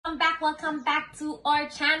welcome back to our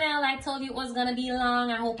channel. I told you it was gonna be long.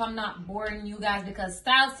 I hope I'm not boring you guys because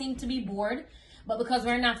Stiles seemed to be bored, but because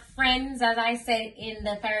we're not friends, as I said in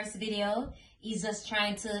the first video, he's just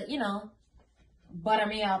trying to, you know, butter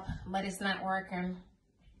me up, but it's not working.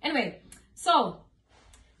 Anyway, so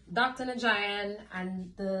Dr. Najayan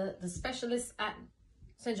and the specialist at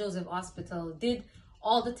St. Joseph Hospital did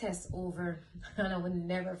all the tests over, and I will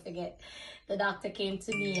never forget. The doctor came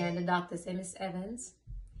to me and the doctor said, Miss Evans,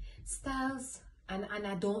 Stiles, and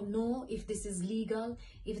I don't know if this is legal.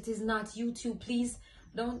 If it is not, YouTube, please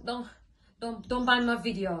don't ban my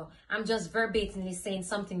video. I'm just verbatimly saying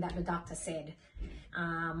something that the doctor said.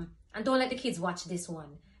 And don't let the kids watch this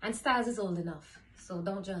one. And Stiles is old enough, so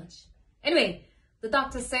don't judge. Anyway, the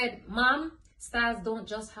doctor said, Mom, Stiles don't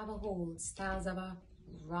just have a hole. Stiles have a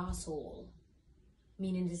Ross hole.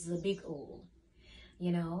 Meaning this is a big hole,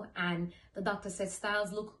 you know. And the doctor said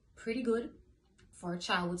Stiles look pretty good for a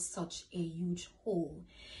child with such a huge hole.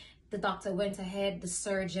 The doctor went ahead, the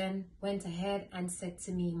surgeon went ahead and said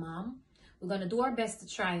to me, Mom, we're going to do our best to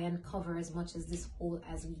try and cover as much as this hole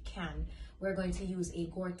as we can. We're going to use a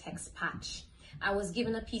Gore-Tex patch. I was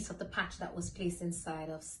given a piece of the patch that was placed inside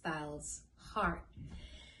of Stiles' heart.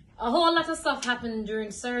 A whole lot of stuff happened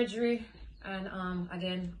during surgery, and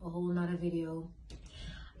again, a whole nother video.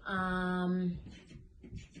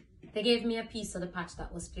 They gave me a piece of the patch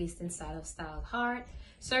that was placed inside of Stiles' heart.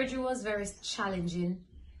 Surgery was very challenging.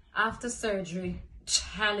 After surgery,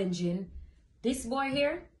 challenging. This boy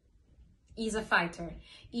here, he's a fighter.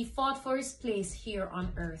 He fought for his place here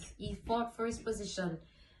on earth. He fought for his position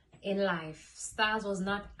in life. Stiles was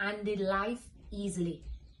not handed life easily.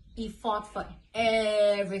 He fought for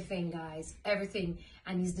everything, guys, everything,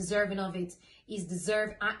 and he's deserving of it. He's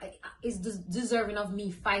deserving of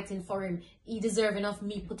me fighting for him. He's deserving of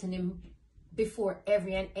me putting him before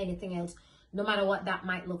every and anything else, no matter what that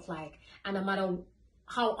might look like, and no matter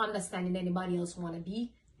how understanding anybody else want to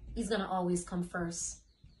be, he's gonna always come first,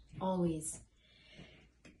 always.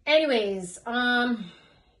 Anyways,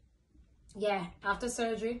 yeah, after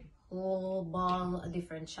surgery, whole ball a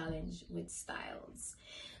different challenge with Stiles.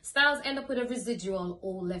 Stiles ended up with a residual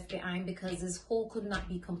hole left behind because his hole could not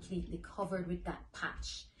be completely covered with that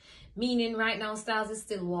patch. Meaning right now Stiles is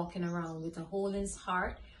still walking around with a hole in his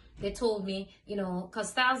heart. They told me, you know, because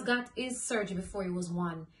Stiles got his surgery before he was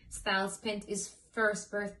 1. Stiles spent his first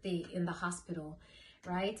birthday in the hospital,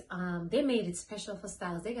 right? They made it special for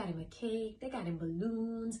Stiles. They got him a cake, they got him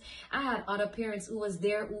balloons. I had other parents who was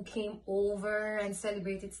there who came over and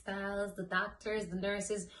celebrated Stiles, the doctors, the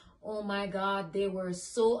nurses. Oh my God, they were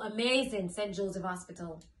so amazing. St. Joseph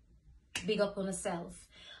Hospital, big up on yourself.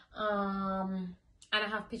 And I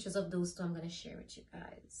have pictures of those too I'm gonna share with you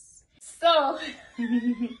guys. So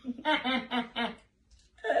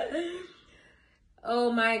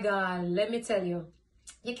oh my God, let me tell you,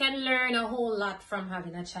 you can learn a whole lot from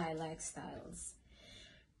having a child like Stiles.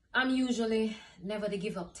 I'm usually never the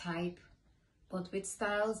give up type, but with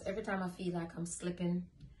Stiles, every time I feel like I'm slipping,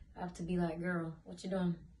 I have to be like, girl, what you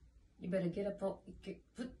doing? You better get up, get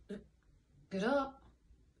up,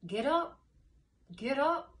 get up, get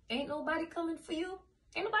up. Ain't nobody coming for you.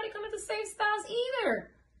 Ain't nobody coming to save Stiles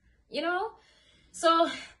either, you know? So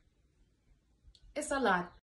it's a lot.